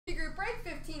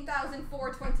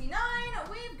$15,429.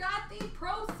 We've got the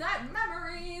Pro Set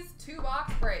Memories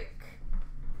 2-box break.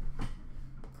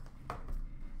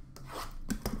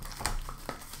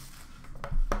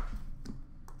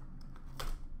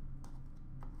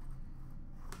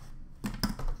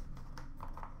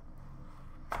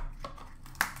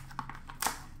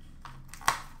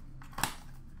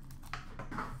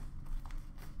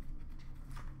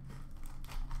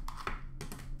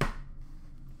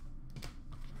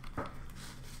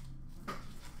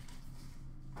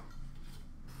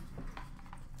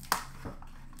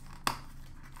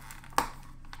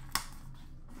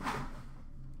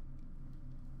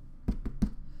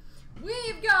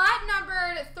 We've got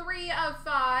numbered 3 of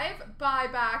 5,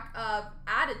 buyback of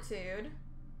Attitude.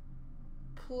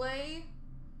 Play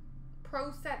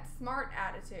Pro Set Smart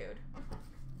Attitude.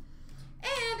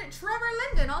 And Trevor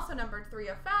Linden, also numbered 3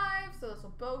 of 5, so this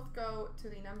will both go to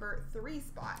the number 3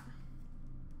 spot.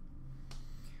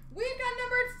 We've got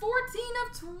numbered 14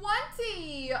 of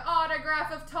 20,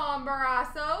 autograph of Tom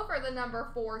Barrasso for the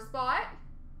number 4 spot.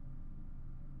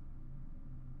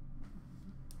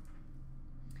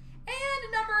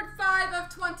 And numbered 5 of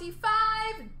 25,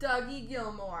 Dougie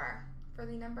Gilmore for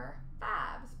the number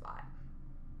 5 spot.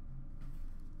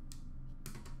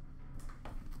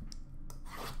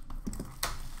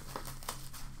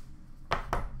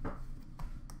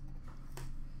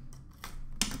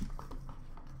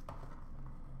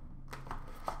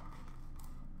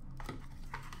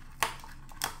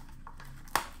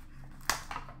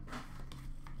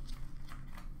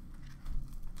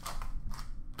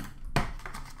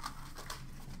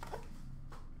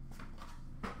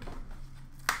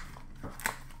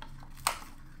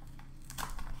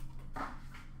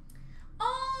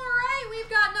 We've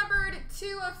got numbered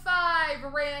 2 of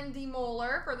 5, Randy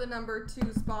Moeller for the number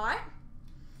 2 spot.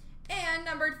 And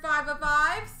numbered 5 of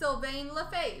 5, Sylvain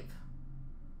Lefebvre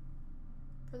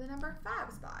for the number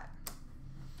 5 spot.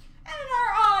 And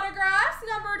our autographs,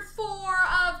 numbered 4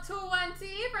 of 20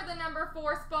 for the number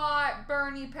 4 spot,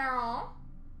 Bernie Perron.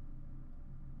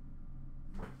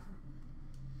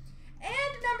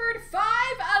 And numbered 5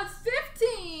 of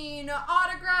 15,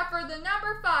 autograph for the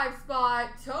number 5 spot,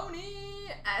 Tony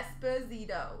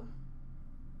Esposito.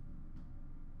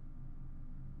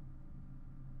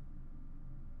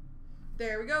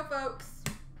 There we go, folks.